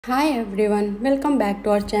Hi everyone, welcome back to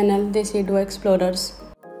our channel Desi Do Explorers.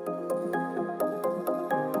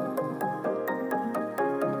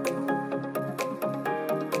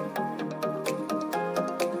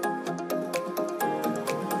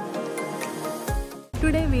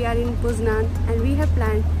 Today we are in Poznan and we have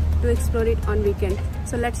planned to explore it on weekend.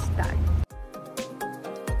 So let's start.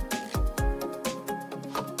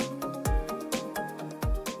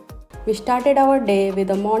 We started our day with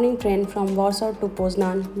a morning train from Warsaw to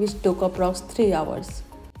Poznan, which took approx 3 hours.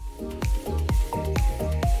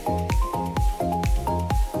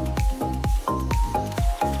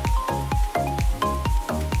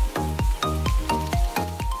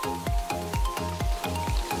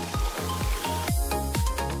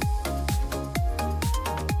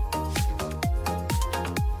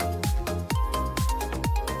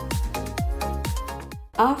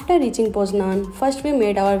 After reaching Poznan, first we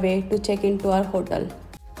made our way to check into our hotel.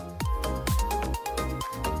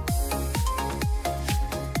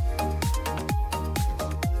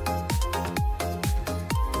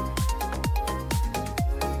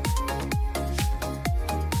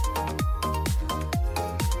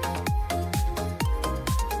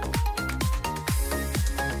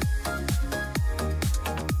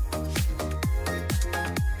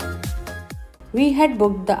 We had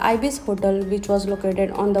booked the Ibis Hotel, which was located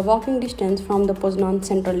on the walking distance from the Poznan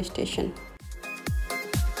Central Station.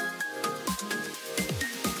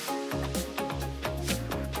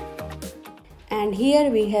 And here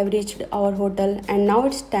we have reached our hotel, and now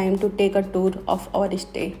it's time to take a tour of our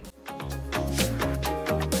stay.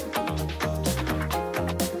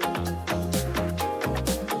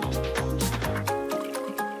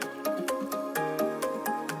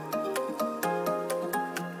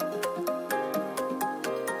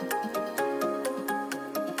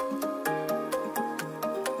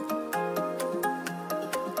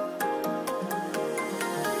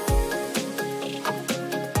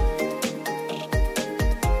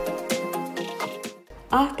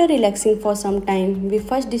 After relaxing for some time, we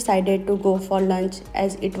first decided to go for lunch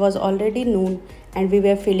as it was already noon and we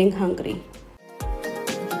were feeling hungry.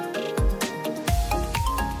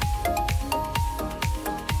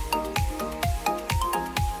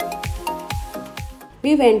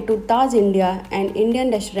 We went to Taj India, an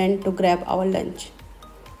Indian restaurant, to grab our lunch.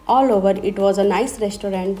 All over, it was a nice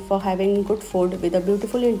restaurant for having good food with a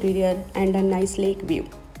beautiful interior and a nice lake view.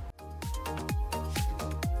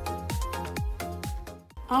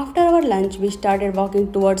 After our lunch, we started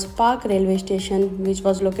walking towards Park railway station, which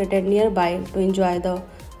was located nearby, to enjoy the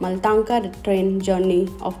Maltanka train journey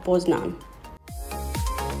of Poznan.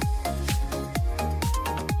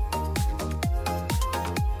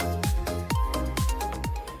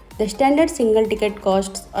 The standard single ticket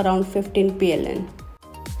costs around 15 PLN.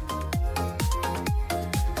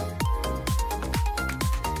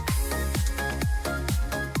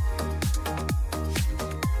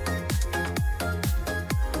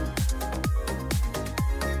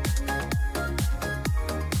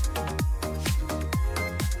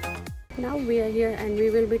 Now we are here and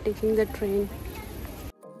we will be taking the train.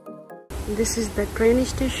 This is the train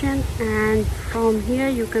station, and from here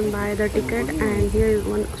you can buy the ticket, and here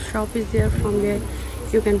one shop is there. From there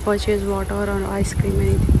you can purchase water or ice cream,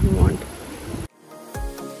 anything you want.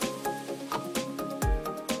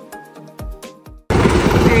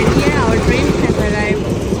 And here our train has arrived,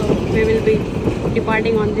 so we will be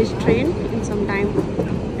departing on this train in some time,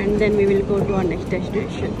 and then we will go to our next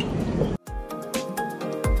destination.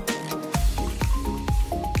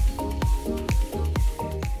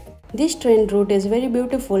 This train route is very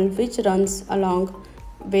beautiful, which runs along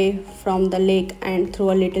way from the lake and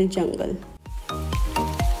through a little jungle.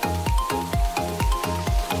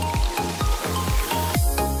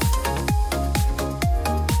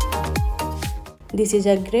 This is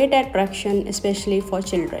a great attraction, especially for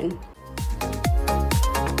children.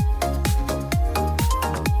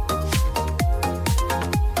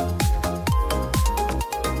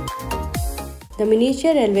 The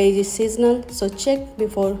miniature railway is seasonal, so check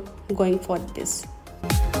before going for this.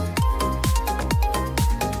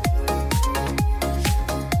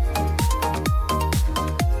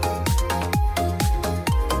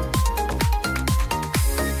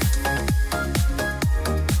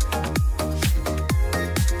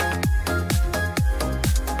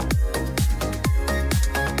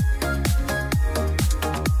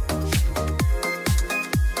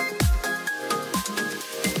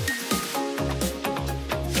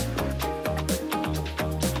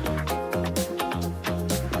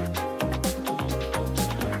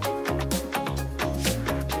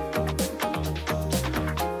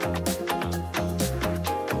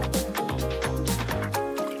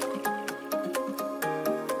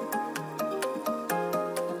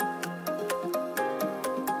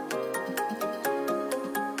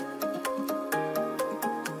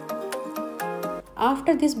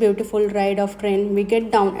 After this beautiful ride of train, we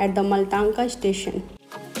get down at the Maltanka station.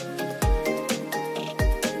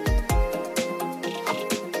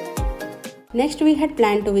 Next we had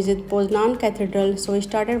planned to visit Poznań Cathedral, so we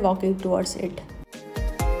started walking towards it.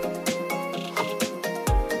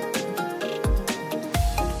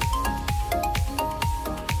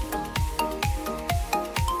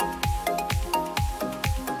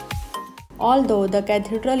 Although the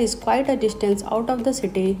cathedral is quite a distance out of the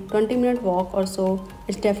city, 20-minute walk or so,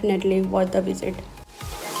 it's definitely worth the visit.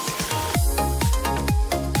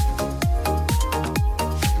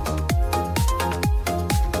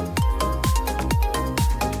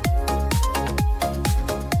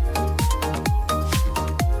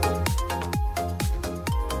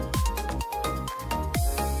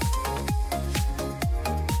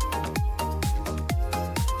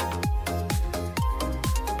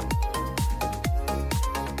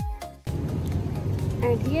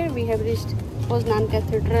 And here we have reached Poznan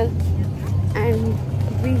Cathedral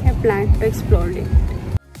and we have planned to explore it.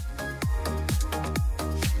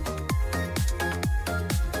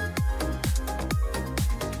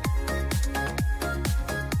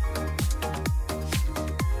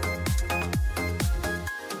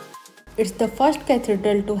 It's the first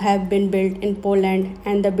cathedral to have been built in Poland,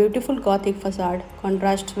 and the beautiful Gothic facade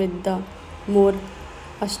contrasts with the more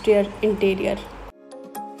austere interior.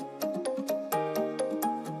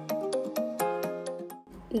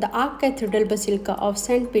 The Arch-Cathedral Basilica of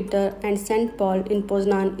St. Peter and St. Paul in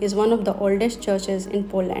Poznan is one of the oldest churches in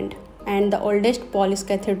Poland and the oldest Polish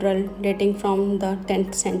cathedral dating from the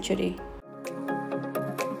 10th century.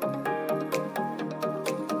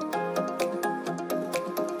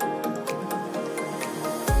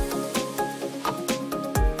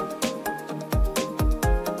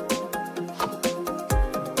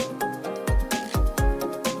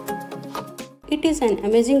 It is an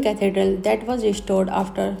amazing cathedral that was restored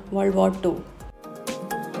after World War II.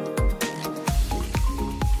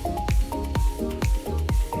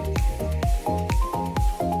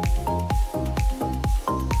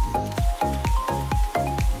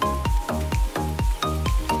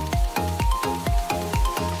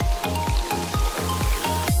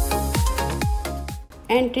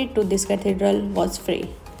 Entry to this cathedral was free.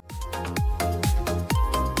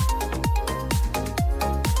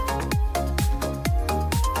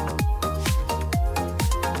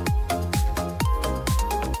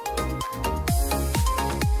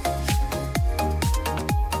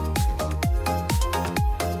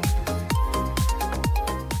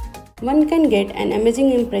 One can get an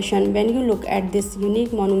amazing impression when you look at this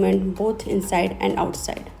unique monument both inside and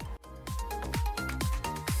outside.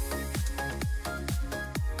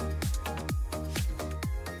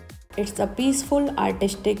 It's a peaceful,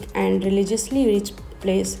 artistic and religiously rich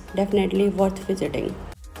place, definitely worth visiting.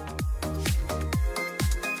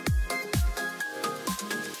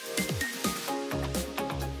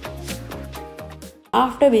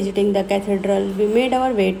 After visiting the cathedral, we made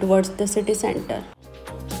our way towards the city center.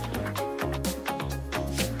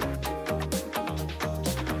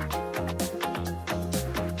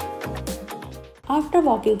 After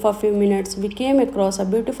walking for a few minutes, we came across a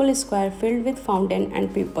beautiful square filled with fountain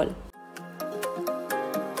and people.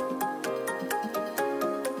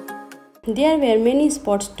 There were many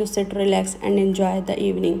spots to sit, relax and enjoy the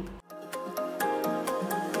evening.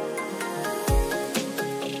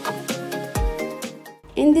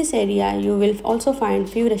 In this area, you will also find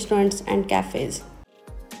few restaurants and cafes.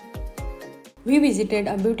 We visited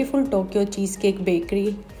a beautiful Tokyo cheesecake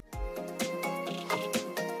bakery.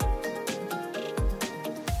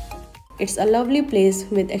 It's a lovely place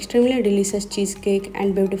with extremely delicious cheesecake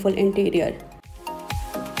and beautiful interior.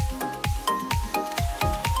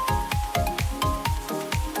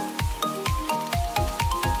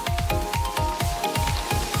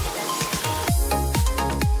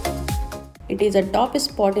 It is a top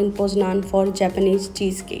spot in Poznan for Japanese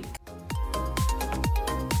cheesecake.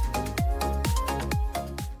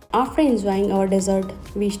 After enjoying our dessert,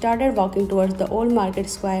 we started walking towards the old market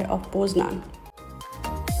square of Poznan.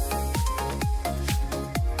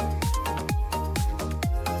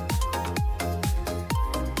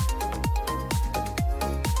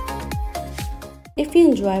 If you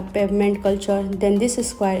enjoy pavement culture, then this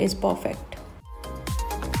square is perfect.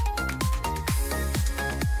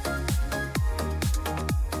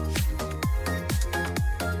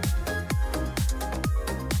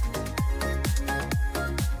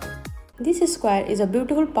 This square is a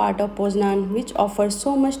beautiful part of Poznan which offers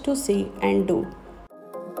so much to see and do.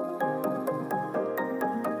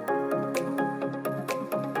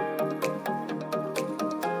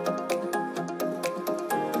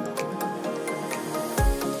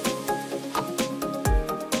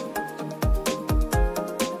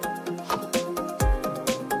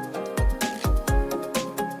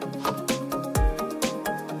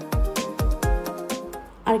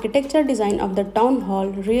 architecture design of the town hall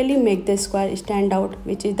really make the square stand out,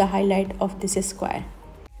 which is the highlight of this square.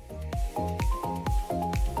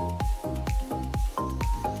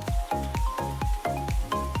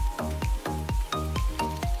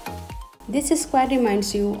 This square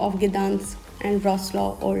reminds you of Gdansk and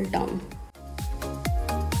Warsaw Old Town.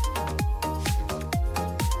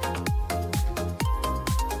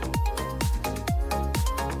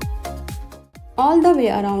 All the way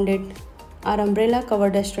around it are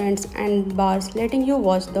umbrella-covered restaurants and bars letting you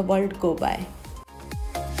watch the world go by.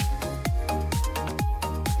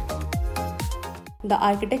 The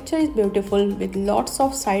architecture is beautiful with lots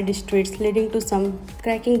of side streets leading to some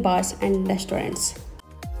cracking bars and restaurants.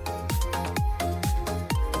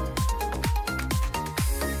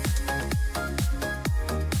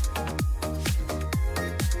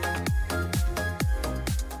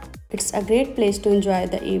 It's a great place to enjoy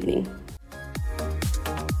the evening.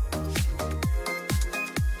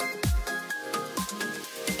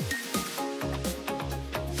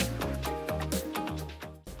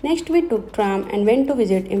 Next we took tram and went to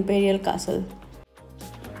visit Imperial Castle.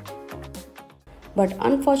 But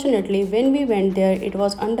unfortunately when we went there it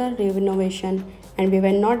was under renovation and we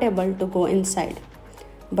were not able to go inside.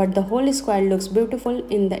 But the whole square looks beautiful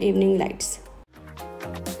in the evening lights.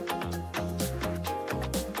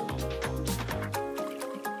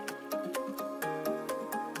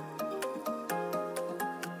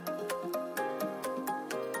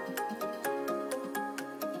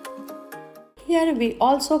 Here we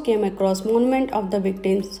also came across Monument of the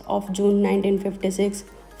Victims of June 1956,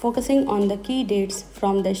 focusing on the key dates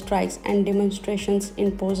from the strikes and demonstrations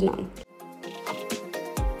in Poznan.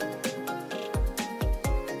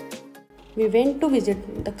 We went to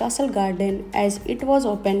visit the castle garden as it was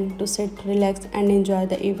open to sit, relax and enjoy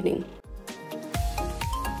the evening.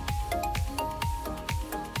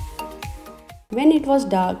 When it was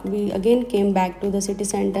dark, we again came back to the city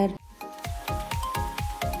center.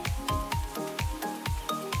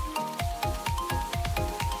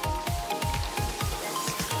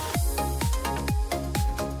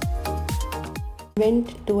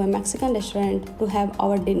 Went to a Mexican restaurant to have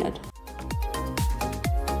our dinner.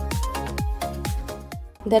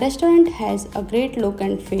 The restaurant has a great look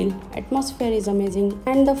and feel, atmosphere is amazing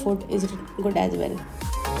and the food is good as well.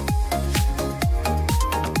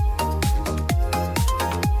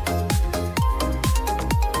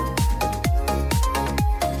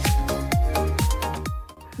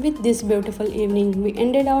 With this beautiful evening, we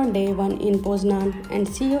ended our day 1 in Poznan and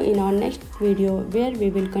see you in our next video where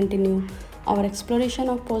we will continue our exploration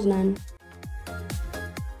of Poznan.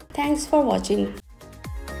 Thanks for watching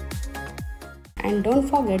and don't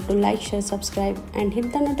forget to like, share, subscribe and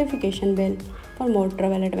hit the notification bell for more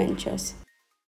travel adventures.